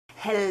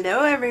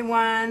Hello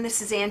everyone,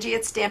 this is Angie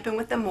at Stampin'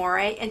 with Amore,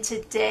 and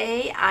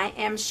today I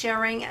am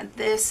sharing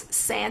this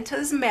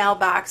Santa's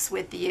mailbox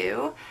with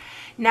you.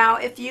 Now,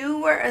 if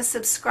you were a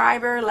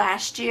subscriber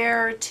last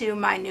year to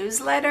my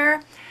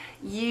newsletter,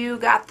 you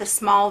got the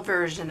small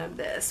version of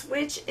this,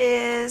 which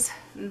is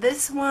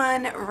this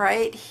one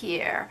right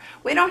here.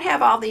 We don't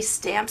have all these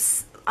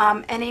stamps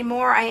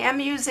anymore. I am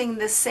using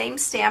the same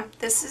stamp.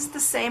 This is the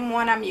same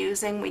one I'm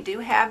using. We do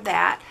have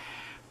that.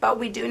 But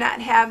we do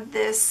not have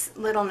this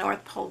little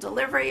North Pole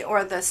delivery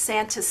or the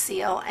Santa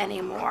seal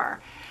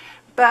anymore.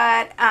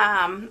 But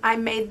I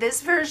made this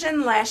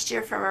version last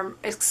year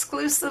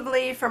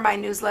exclusively for my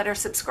newsletter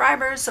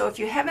subscribers. So if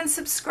you haven't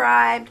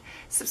subscribed,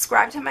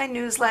 subscribe to my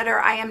newsletter.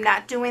 I am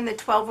not doing the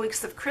 12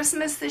 weeks of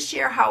Christmas this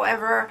year.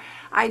 However,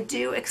 I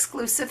do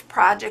exclusive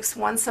projects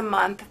once a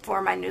month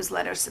for my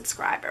newsletter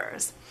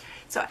subscribers.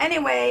 So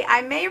anyway,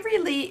 I may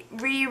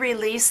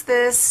re-release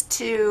this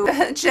to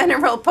the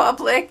general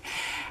public.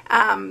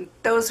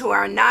 Those who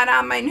are not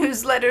on my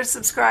newsletter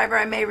subscriber,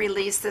 I may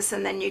release this,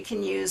 and then you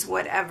can use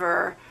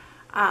whatever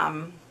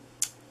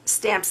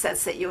stamp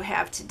sets that you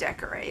have to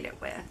decorate it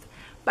with.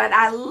 But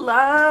I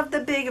love the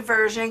big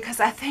version because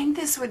I think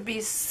this would be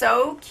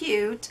so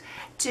cute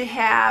to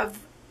have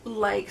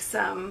like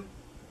some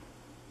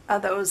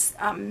of those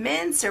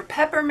mints or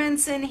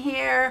peppermints in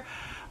here,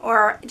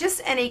 or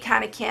just any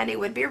kind of candy.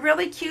 Would be a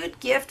really cute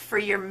gift for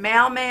your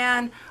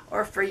mailman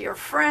or for your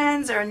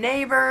friends or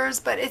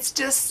neighbors, but it's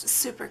just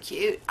super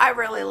cute. I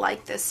really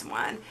like this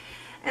one.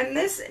 And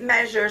this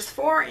measures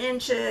 4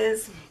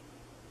 inches.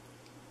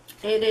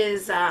 It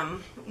is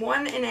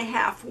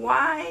 1.5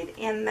 wide,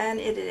 and then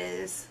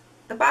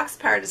the box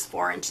part is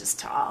 4 inches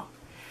tall.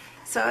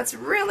 So it's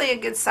really a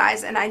good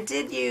size, and I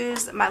did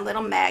use my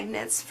little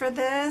magnets for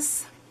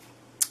this,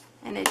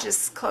 and it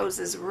just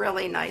closes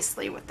really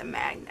nicely with the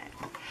magnet.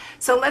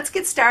 So let's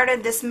get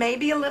started. This may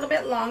be a little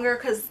bit longer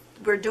because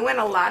we're doing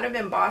a lot of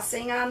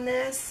embossing on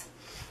this.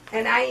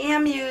 And I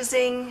am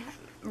using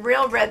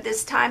real red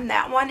this time.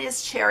 That one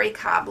is Cherry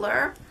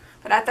Cobbler,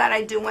 but I thought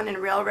I'd do one in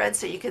real red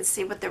so you could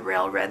see what the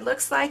real red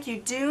looks like. You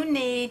do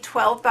need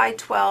 12 by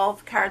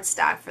 12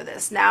 cardstock for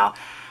this. Now,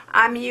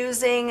 I'm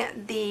using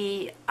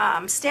the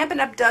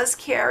Stampin'Up does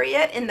carry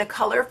it in the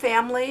color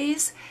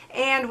families,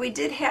 and we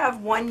did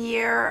have 1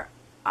 year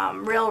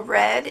real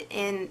red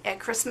at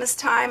Christmas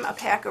time, a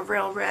pack of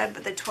real red,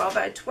 but the 12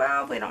 by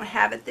 12 we don't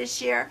have it this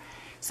year,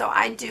 so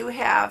I do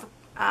have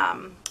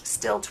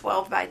still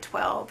 12 by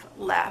 12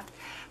 left,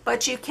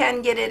 but you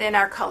can get it in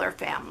our color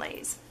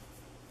families.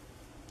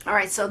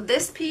 Alright, so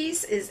this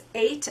piece is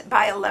 8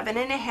 by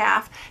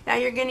 11.5. Now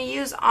you're going to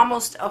use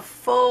almost a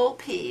full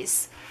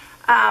piece.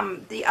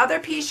 The other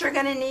piece you're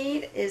going to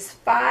need is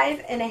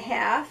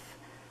 5.5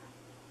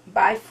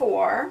 by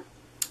 4.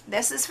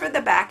 This is for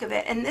the back of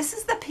it, and this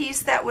is the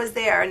piece that was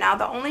there. Now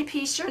the only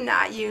piece you're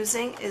not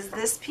using is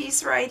this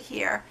piece right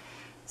here.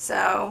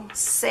 So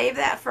save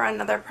that for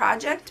another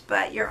project,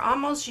 but you're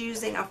almost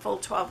using a full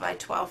 12 by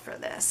 12 for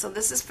this. So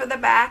this is for the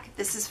back,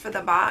 this is for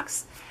the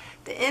box.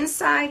 The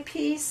inside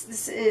piece,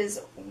 this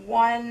is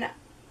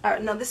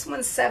this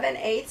one's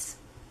 7/8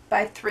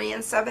 by 3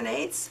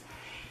 7/8.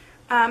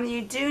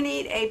 You do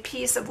need a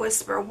piece of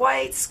Whisper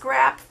White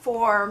scrap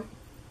for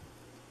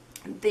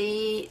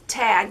the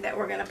tag that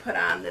we're going to put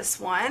on this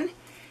one,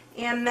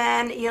 and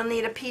then you'll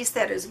need a piece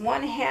that is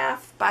 1/2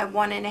 by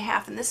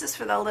 1.5, and this is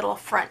for the little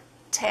front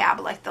tab,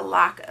 like the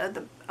lock of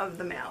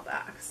the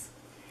mailbox.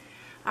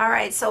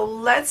 Alright, so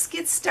let's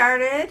get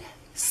started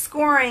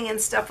scoring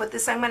and stuff with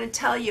this. I'm going to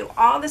tell you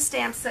all the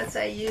stamp sets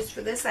I used for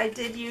this. I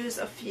did use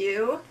a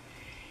few,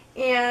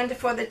 and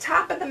for the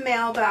top of the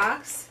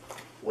mailbox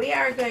we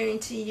are going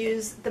to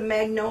use the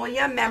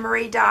Magnolia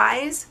memory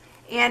dies,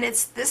 and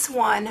it's this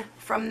one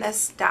from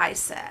this die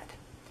set.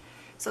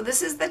 So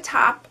this is the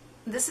top,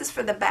 this is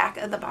for the back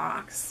of the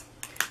box.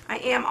 I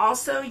am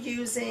also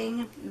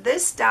using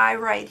this die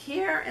right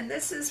here, and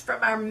this is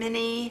from our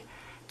mini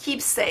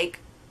keepsake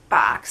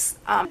box.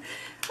 Oh,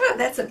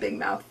 that's a big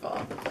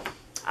mouthful.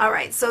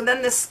 Alright, so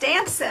then the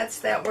stamp sets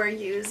that we're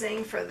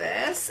using for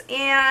this,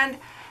 and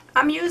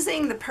I'm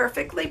using the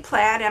Perfectly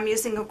Plaid. I'm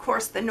using, of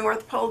course, the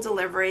North Pole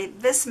delivery.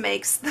 This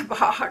makes the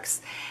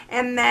box.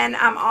 And then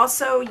I'm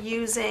also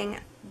using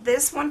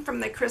this one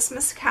from the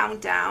Christmas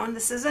Countdown.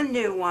 This is a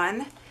new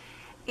one,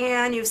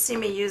 and you've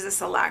seen me use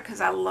this a lot because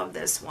I love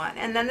this one.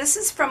 And then this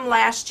is from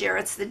last year.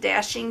 It's the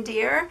Dashing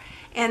Deer,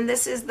 and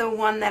this is the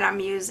one that I'm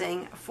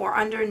using for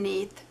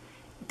underneath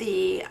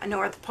the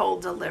North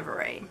Pole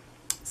delivery.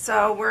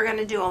 So we're going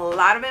to do a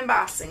lot of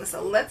embossing,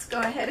 so let's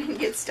go ahead and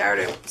get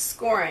started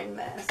scoring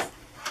this.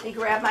 Let me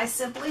grab my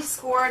Simply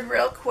Scored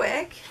real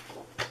quick.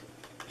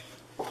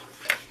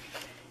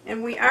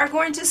 And we are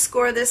going to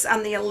score this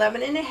on the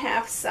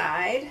 11.5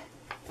 side.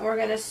 And we're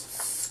going to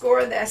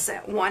score this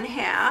at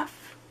 1/2.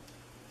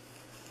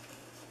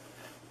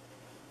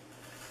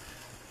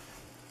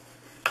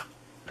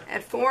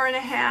 At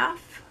 4.5.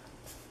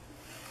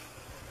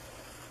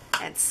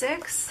 At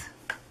 6.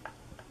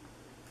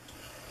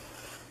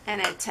 And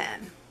at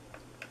 10.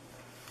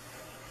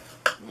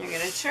 You're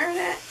going to turn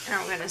it, and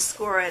I'm going to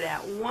score it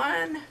at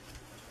 1,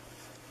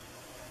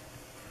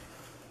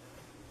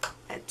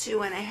 at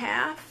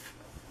 2.5,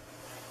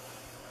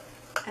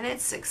 and at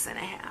 6.5.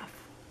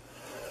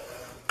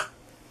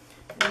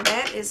 And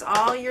that is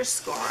all your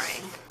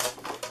scoring.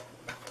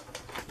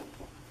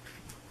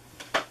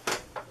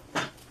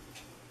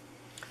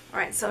 All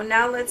right, so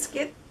now let's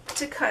get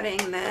to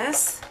cutting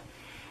this.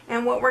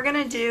 And what we're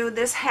going to do,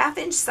 this 1/2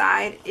 inch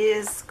side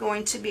is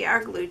going to be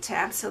our glue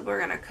tab. So we're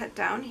going to cut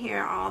down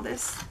here all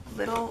this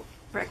little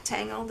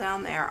rectangle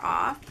down there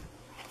off.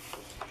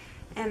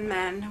 And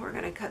then we're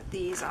going to cut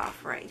these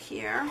off right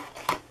here.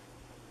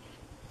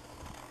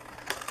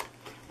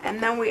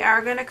 And then we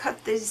are going to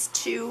cut these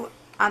two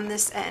on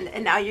this end.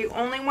 And now you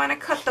only want to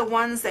cut the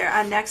ones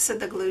there next to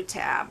the glue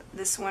tab.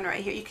 This one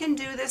right here. You can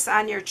do this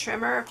on your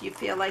trimmer if you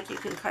feel like you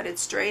can cut it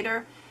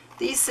straighter.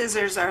 These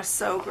scissors are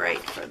so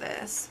great for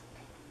this.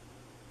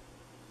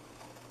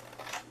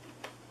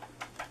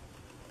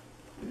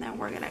 And then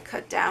we're going to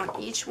cut down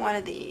each one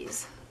of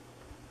these.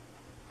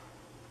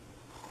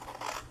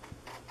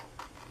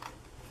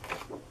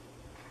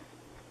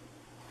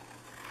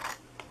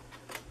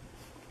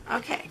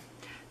 Okay,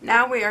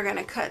 now we are going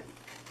to cut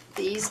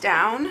these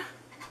down.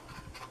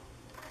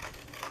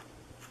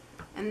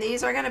 And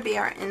these are going to be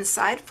our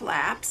inside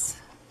flaps.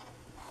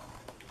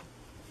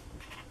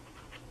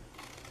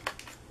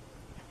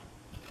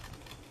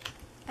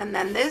 And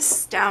then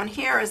this down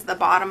here is the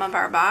bottom of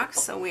our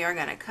box, so we are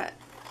going to cut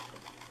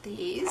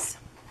these.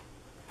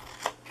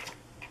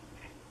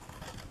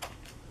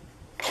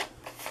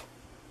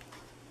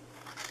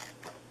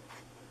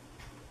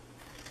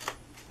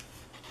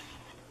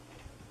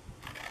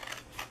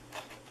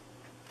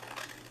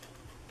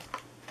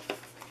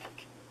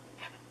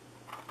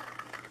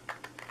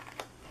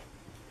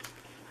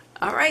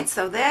 All right,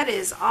 so that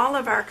is all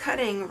of our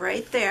cutting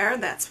right there.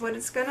 That's what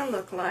it's going to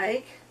look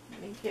like.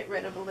 Let me get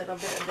rid of a little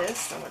bit of this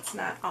so it's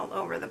not all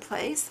over the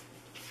place.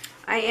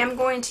 I am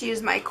going to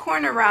use my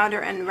corner rounder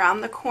and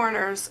round the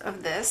corners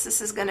of this.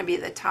 This is going to be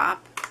the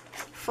top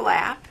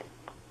flap.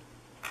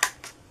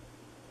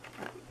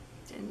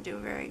 Didn't do a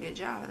very good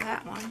job of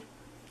that one.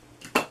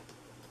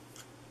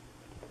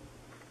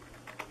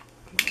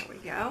 There we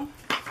go.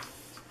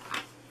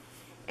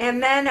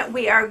 And then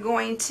we are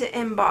going to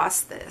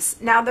emboss this.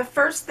 Now the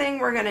first thing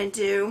we're going to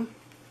do,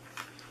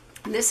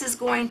 this is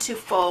going to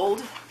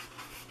fold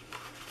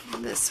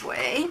this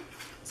way.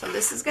 So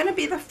this is going to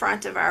be the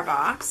front of our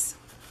box.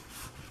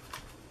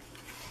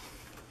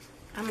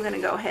 I'm going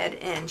to go ahead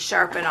and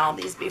sharpen all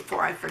these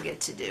before I forget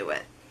to do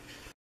it.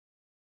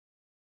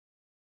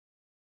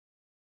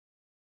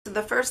 So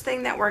the first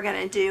thing that we're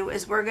going to do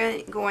is we're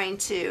going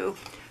to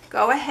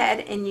go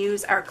ahead and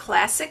use our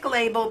classic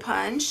label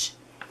punch,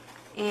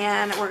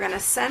 and we're going to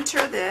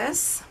center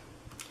this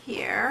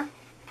here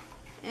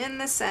in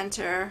the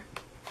center,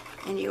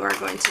 and you are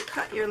going to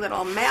cut your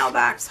little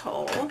mailbox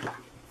hole.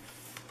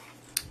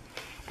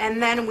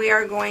 And then we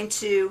are going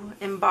to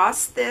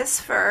emboss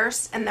this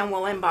first, and then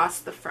we'll emboss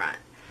the front.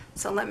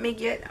 So let me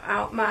get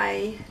out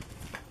my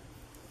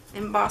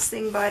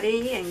embossing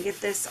buddy and get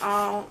this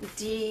all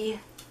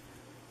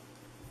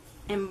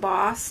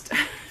embossed.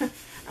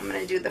 I'm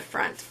going to do the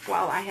front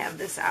while I have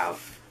this out.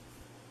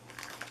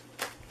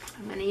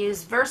 I'm going to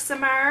use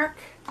Versamark.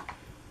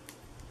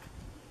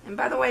 And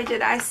by the way,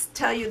 did I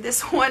tell you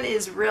this one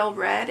is real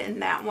red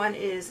and that one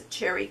is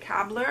cherry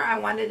cobbler? I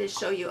wanted to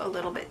show you a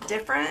little bit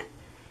different.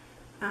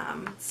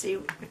 See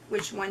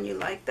which one you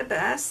like the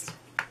best.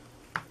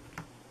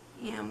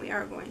 And we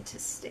are going to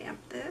stamp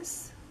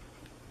this.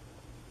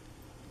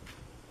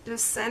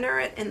 Just center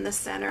it in the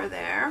center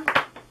there.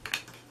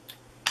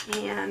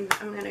 And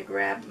I'm going to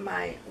grab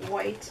my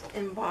white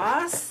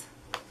emboss.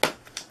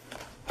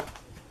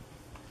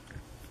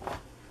 I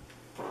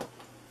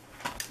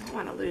don't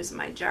want to lose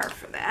my jar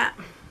for that.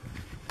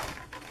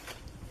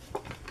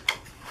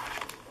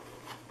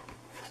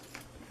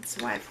 That's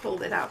why I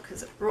pulled it out,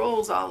 because it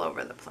rolls all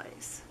over the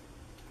place.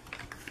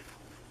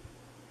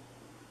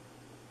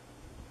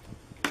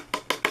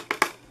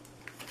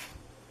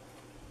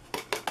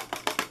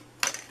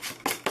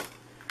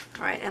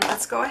 All right, and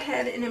let's go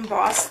ahead and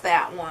emboss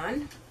that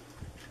one.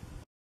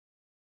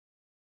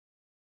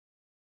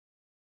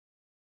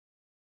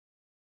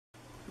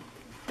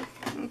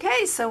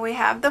 Okay, so we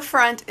have the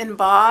front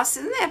embossed.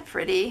 Isn't that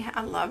pretty?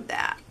 I love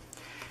that.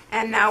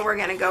 And now we're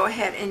going to go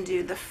ahead and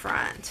do the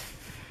front.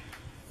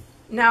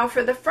 Now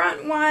for the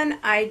front one,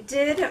 I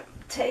did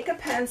take a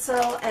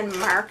pencil and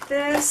mark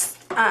this.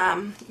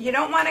 You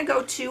don't want to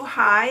go too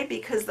high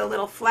because the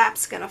little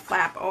flap's going to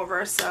flap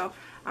over. So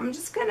I'm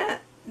just going to,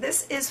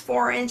 this is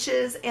 4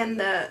 inches, and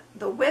the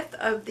width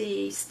of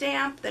the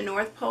stamp, the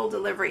North Pole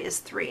delivery, is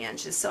 3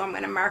 inches. So I'm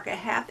going to mark a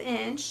 1/2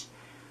 inch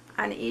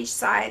on each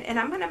side, and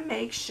I'm going to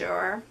make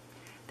sure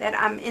that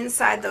I'm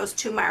inside those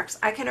 2 marks.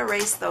 I can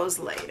erase those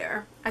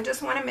later. I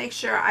just want to make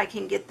sure I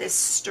can get this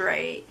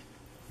straight.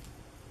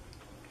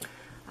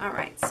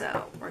 Alright,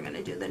 so we're going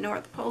to do the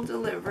North Pole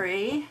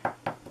delivery.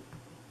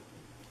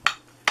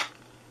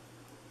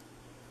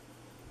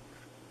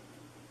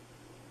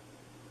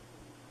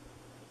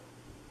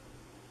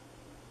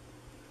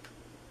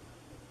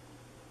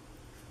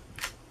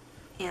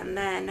 And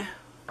then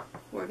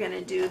we're going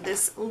to do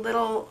this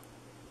little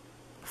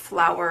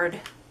flowered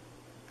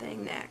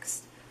thing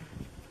next.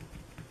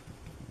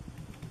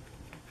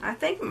 I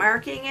think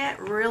marking it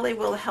really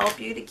will help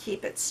you to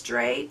keep it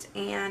straight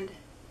and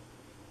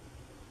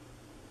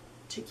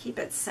to keep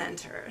it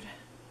centered.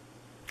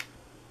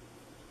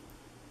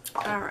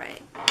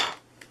 Alright,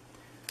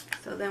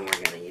 so then we're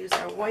going to use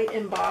our white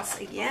emboss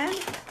again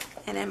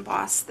and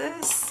emboss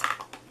this.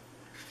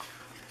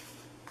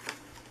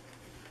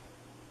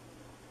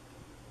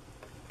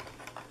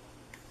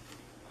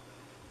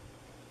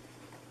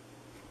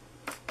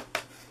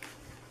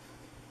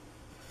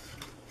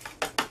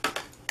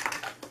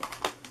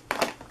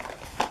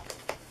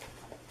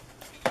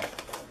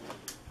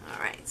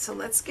 Alright, so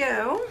let's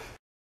go.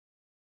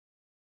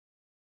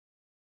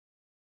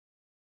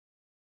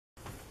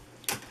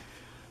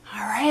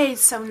 Alright,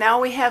 so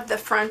now we have the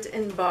front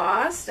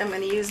embossed. I'm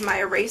going to use my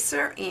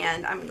eraser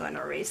and I'm going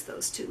to erase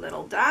those two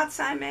little dots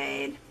I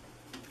made.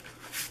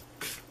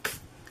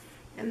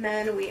 And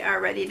then we are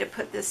ready to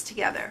put this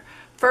together.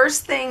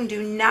 First thing,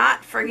 do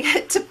not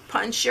forget to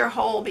punch your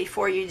hole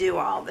before you do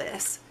all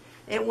this.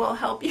 It will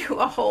help you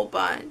a whole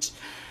bunch.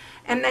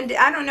 And then,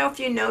 I don't know if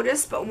you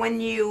noticed, but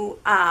when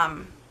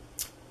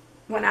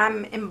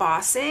I'm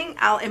embossing,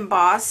 I'll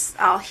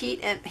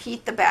heat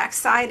the back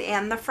side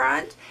and the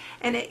front,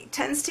 and it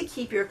tends to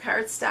keep your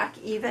cardstock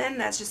even.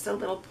 That's just a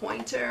little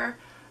pointer.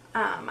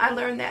 I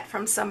learned that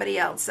from somebody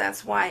else.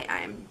 That's why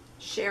I'm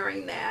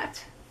sharing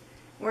that.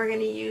 We're going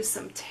to use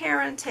some tear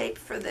and tape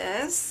for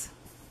this.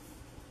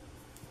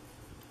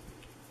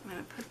 I'm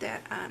going to put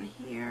that on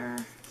here.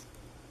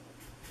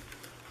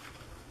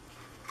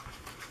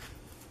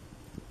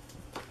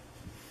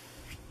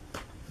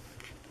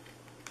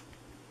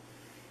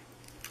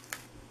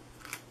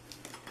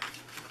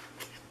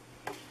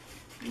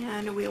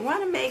 And we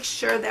want to make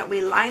sure that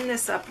we line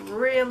this up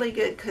really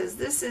good, because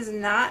this is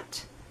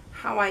not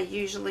how I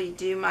usually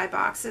do my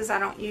boxes. I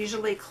don't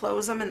usually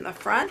close them in the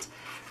front,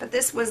 but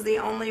this was the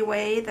only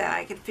way that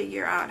I could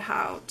figure out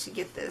how to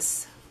get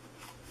this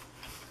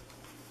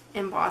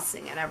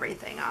embossing and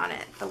everything on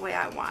it the way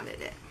I wanted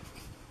it.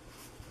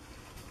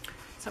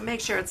 So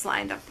make sure it's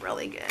lined up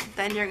really good.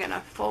 Then you're going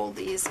to fold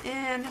these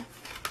in,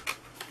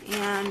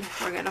 and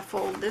we're going to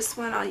fold this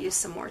one. I'll use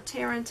some more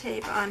tear and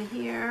tape on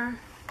here.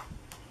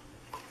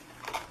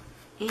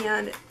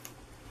 And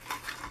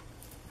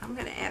I'm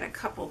going to add a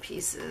couple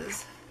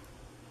pieces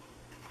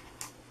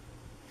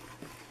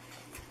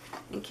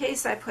in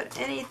case I put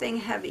anything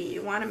heavy.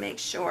 You want to make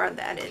sure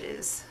that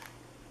it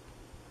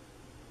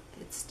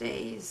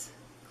stays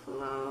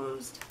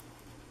closed.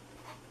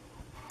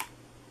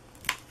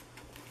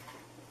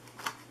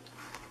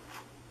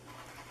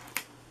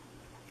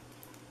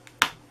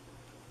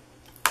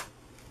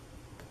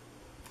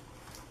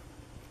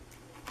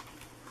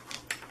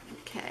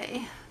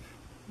 Okay.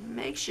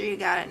 Make sure you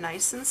got it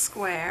nice and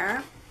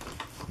square,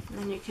 and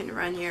then you can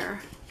run your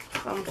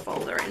foam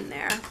folder in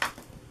there.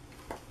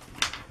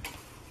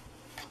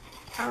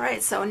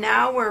 Alright, so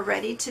now we're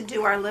ready to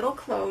do our little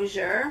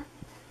closure.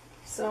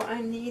 So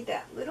I need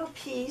that little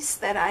piece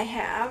that I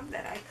have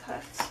that I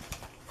cut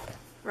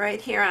right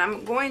here, and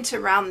I'm going to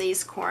round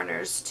these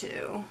corners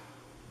too.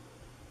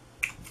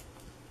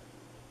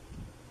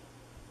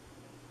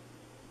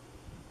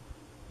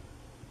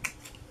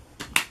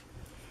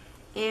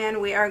 And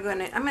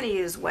I'm going to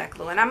use wet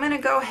glue, and I'm going to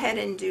go ahead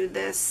and do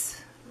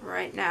this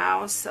right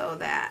now so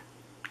that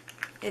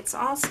it's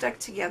all stuck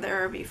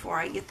together before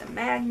I get the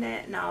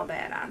magnet and all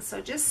that on.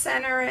 So just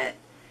center it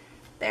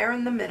there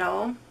in the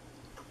middle,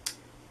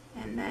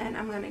 and then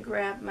I'm going to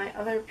grab my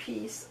other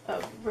piece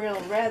of real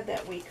red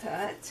that we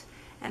cut,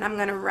 and I'm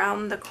going to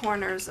round the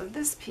corners of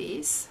this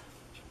piece.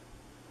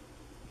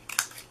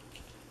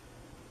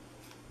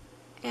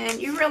 And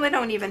you really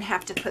don't even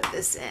have to put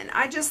this in.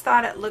 I just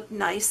thought it looked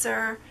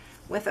nicer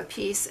with a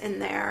piece in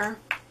there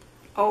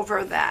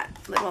over that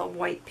little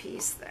white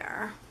piece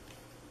there.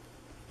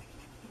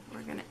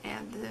 We're going to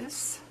add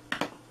this.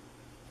 So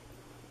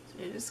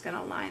you're just going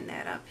to line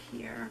that up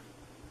here.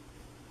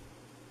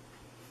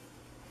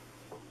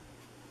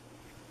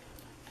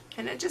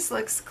 And it just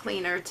looks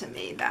cleaner to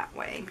me that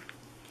way.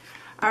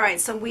 Alright,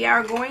 so we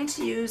are going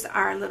to use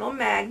our little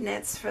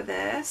magnets for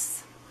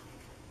this.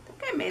 I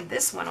think I made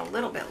this one a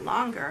little bit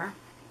longer.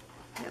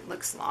 It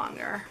looks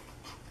longer.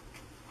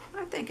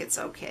 I think it's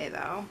okay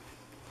though.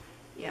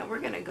 Yeah, we're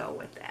going to go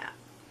with that.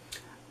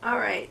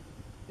 Alright,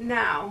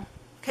 now,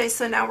 okay,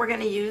 so now we're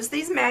going to use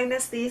these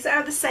magnets. These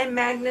are the same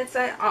magnets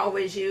I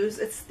always use.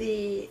 It's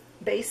the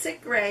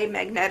basic gray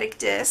magnetic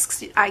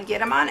discs. I get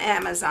them on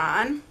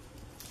Amazon.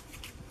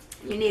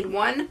 You need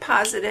one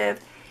positive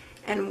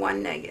and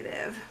one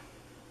negative.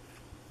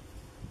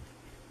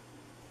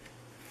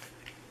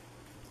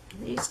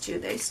 These two,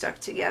 they stuck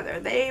together.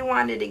 They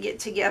wanted to get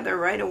together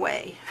right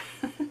away.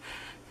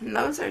 And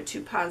those are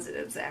two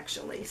positives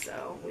actually,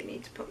 so we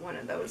need to put one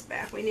of those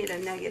back. We need a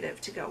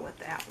negative to go with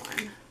that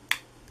one.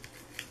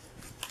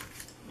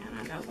 I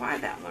don't know why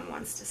that one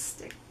wants to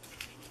stick.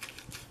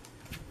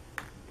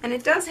 And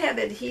it does have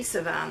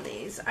adhesive on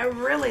these. I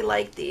really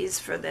like these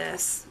for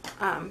this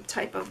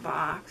type of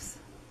box.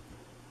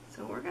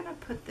 So we're going to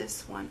put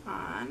this one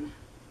on.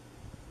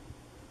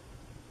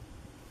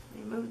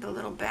 Remove the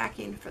little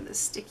backing for the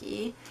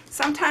sticky.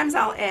 Sometimes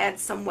I'll add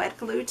some wet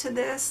glue to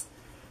this.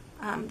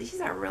 These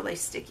are really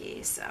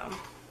sticky, so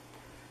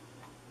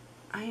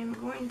I am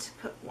going to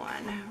put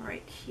one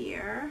right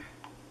here.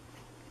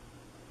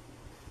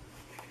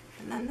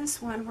 And then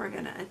this one we're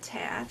going to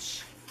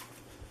attach.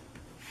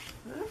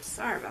 Oops,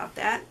 sorry about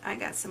that. I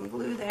got some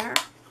glue there.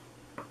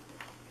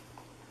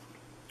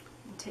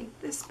 And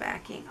take this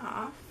backing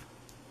off.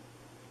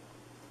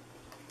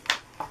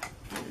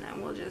 And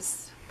then we'll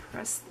just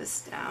press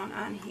this down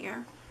on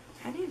here.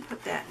 I didn't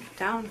put that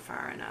down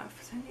far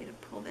enough, so I need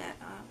to pull that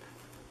up.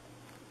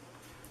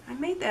 I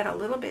made that a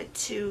little bit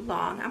too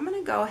long. I'm going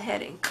to go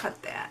ahead and cut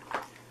that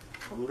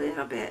a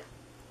little bit,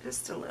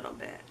 just a little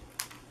bit.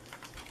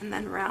 And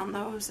then round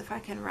those, if I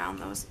can round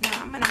those.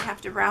 Now I'm going to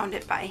have to round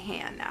it by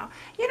hand now.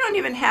 You don't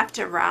even have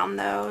to round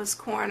those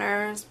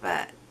corners,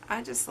 but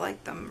I just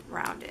like them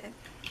rounded.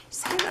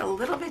 Just get it a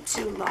little bit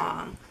too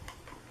long.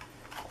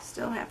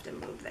 Still have to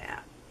move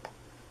that.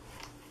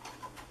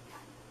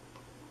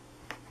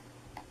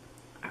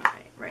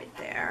 Alright, right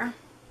there.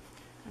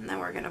 And then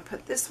we're going to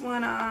put this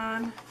one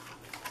on.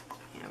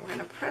 And we're going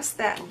to press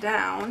that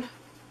down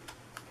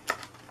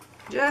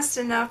just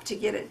enough to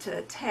get it to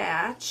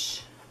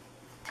attach.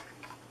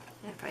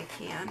 If I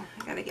can.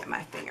 I got to get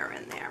my finger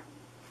in there.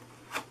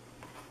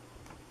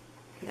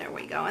 There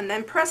we go. And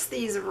then press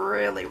these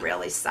really,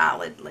 really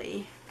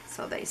solidly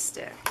so they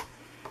stick.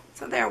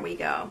 So there we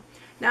go.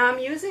 Now I'm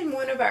using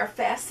one of our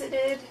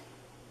faceted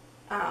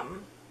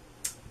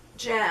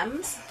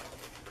gems.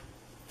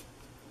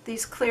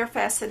 These clear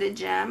faceted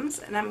gems.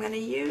 And I'm going to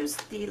use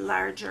the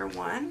larger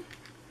one.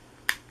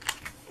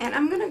 And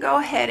I'm going to go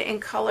ahead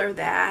and color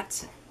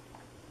that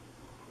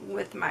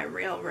with my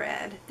real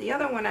red. The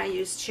other one I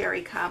used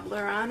cherry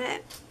cobbler on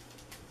it.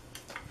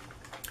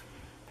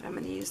 But I'm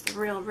going to use the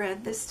real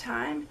red this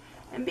time.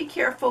 And be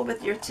careful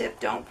with your tip.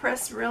 Don't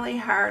press really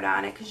hard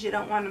on it because you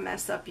don't want to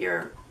mess up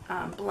your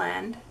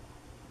blend.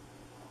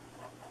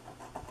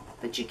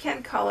 But you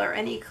can color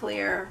any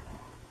clear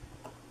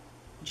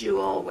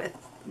jewel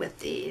with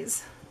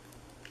these.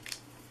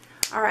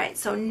 Alright,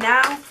 so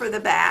now for the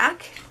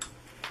back.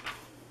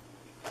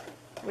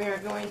 We are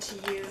going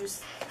to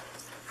use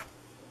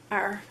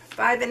our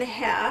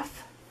 5.5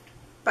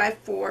 by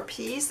 4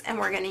 piece, and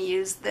we're going to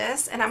use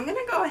this. And I'm going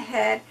to go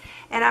ahead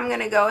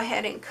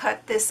and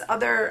cut this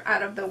other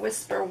out of the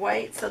Whisper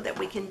White so that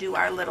we can do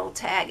our little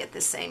tag at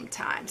the same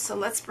time. So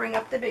let's bring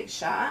up the Big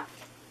Shot.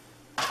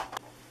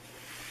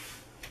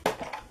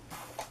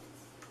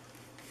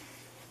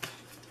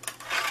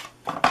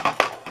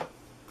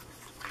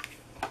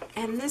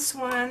 And this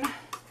one,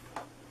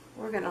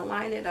 we're going to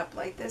line it up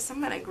like this.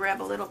 I'm going to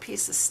grab a little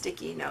piece of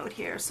sticky note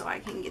here so I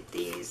can get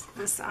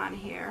this on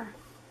here.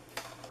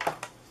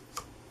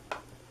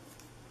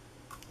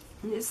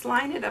 And just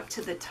line it up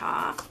to the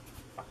top.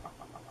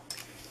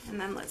 And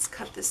then let's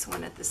cut this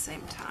one at the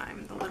same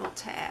time, the little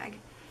tag.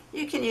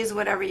 You can use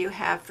whatever you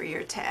have for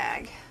your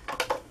tag.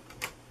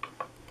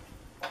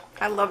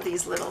 I love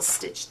these little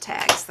stitch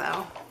tags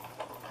though.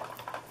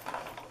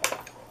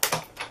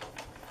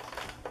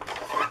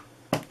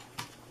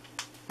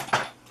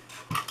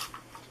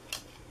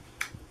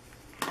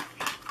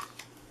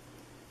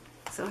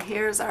 So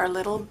here's our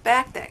little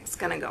back that's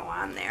going to go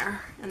on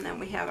there. And then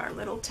we have our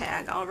little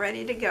tag all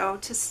ready to go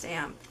to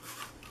stamp.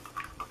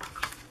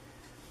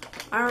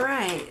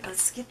 Alright,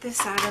 let's get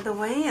this out of the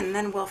way and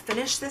then we'll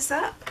finish this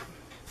up.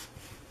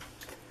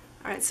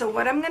 Alright, so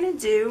what I'm going to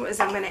do is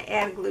I'm going to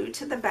add glue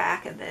to the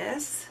back of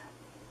this.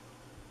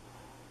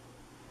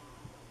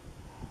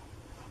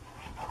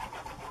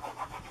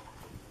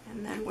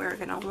 And then we're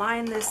going to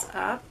line this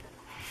up.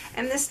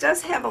 And this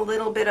does have a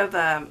little bit of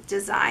a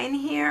design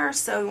here,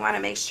 so you want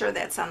to make sure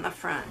that's on the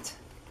front.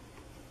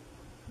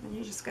 And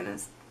you're just going to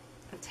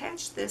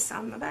attach this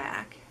on the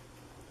back.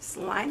 Just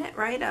line it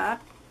right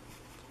up.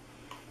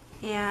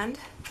 And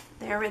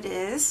there it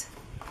is.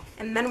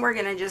 And then we're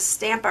going to just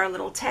stamp our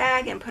little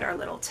tag and put our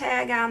little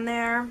tag on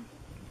there.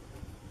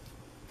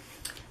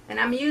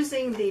 And I'm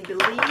using the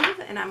Believe,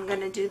 and I'm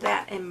going to do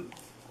that in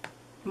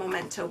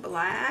Memento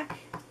Black.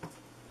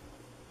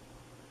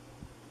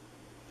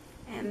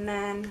 And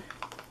then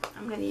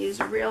I'm going to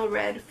use real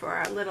red for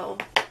our little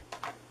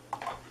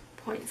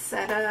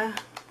poinsettia.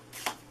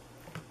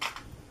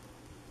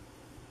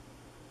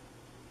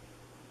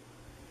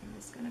 I'm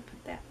just going to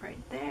put that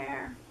right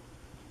there.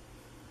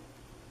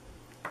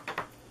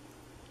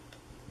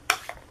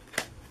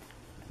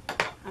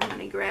 I'm going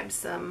to grab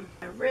some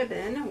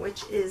ribbon,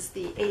 which is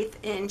the 1/8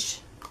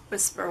 inch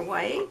Whisper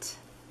White.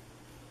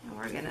 And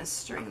we're going to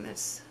string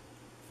this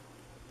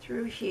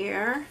through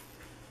here.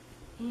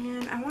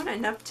 And I want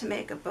enough to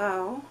make a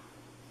bow,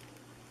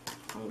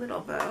 a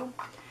little bow.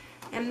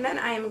 And then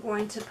I am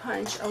going to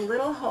punch a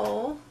little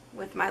hole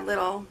with my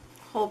little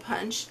hole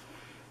punch.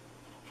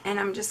 And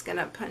I'm just going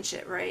to punch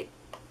it right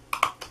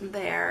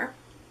there.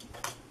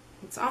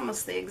 It's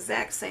almost the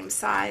exact same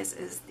size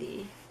as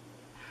the...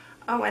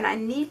 Oh, and I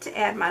need to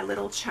add my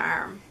little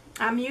charm.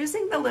 I'm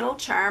using the little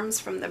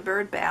charms from the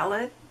Bird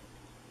Ballad.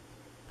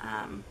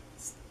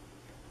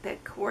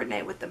 that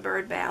coordinate with the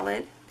bird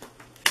ballad.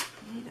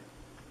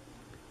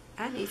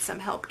 I need some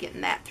help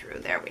getting that through.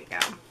 There we go.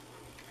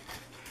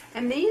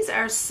 And these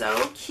are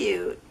so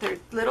cute. They're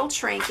little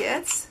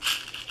trinkets,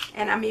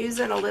 and I'm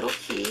using a little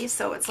key,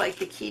 so it's like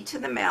the key to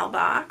the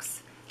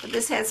mailbox. But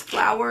this has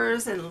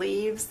flowers and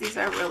leaves. These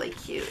are really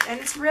cute, and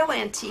it's real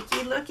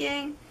antique-y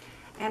looking,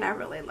 and I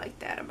really like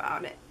that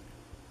about it.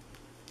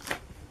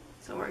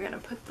 So we're going to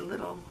put the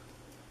little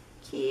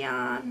key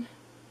on.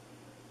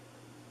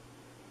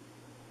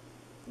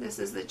 This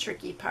is the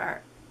tricky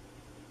part.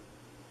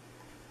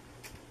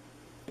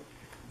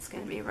 It's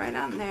going to be right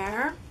on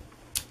there.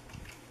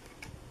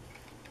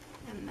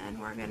 And then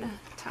we're going to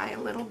tie a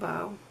little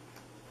bow.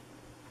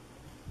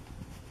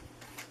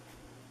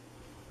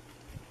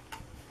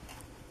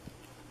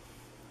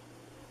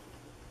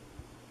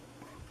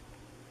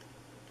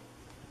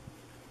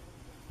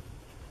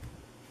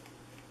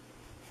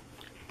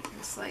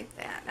 Just like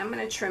that. I'm going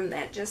to trim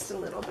that just a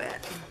little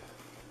bit.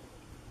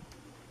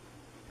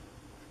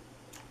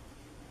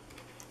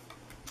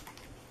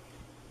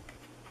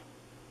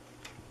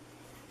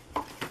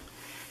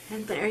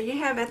 And there you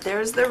have it.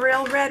 There's the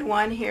real red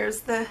one.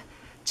 Here's the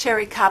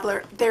cherry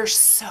cobbler. They're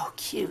so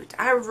cute.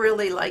 I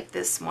really like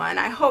this one.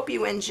 I hope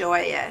you enjoy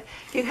it.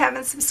 If you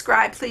haven't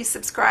subscribed, please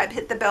subscribe.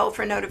 Hit the bell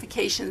for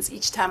notifications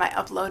each time I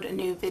upload a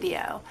new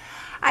video.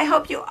 I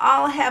hope you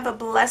all have a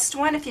blessed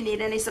one. If you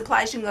need any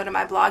supplies, you can go to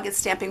my blog at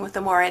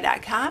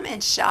stampingwithamore.com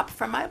and shop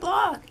from my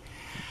blog.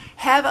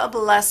 Have a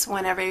blessed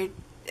one,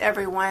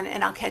 everyone,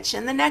 and I'll catch you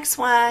in the next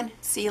one.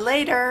 See you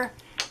later.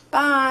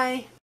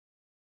 Bye.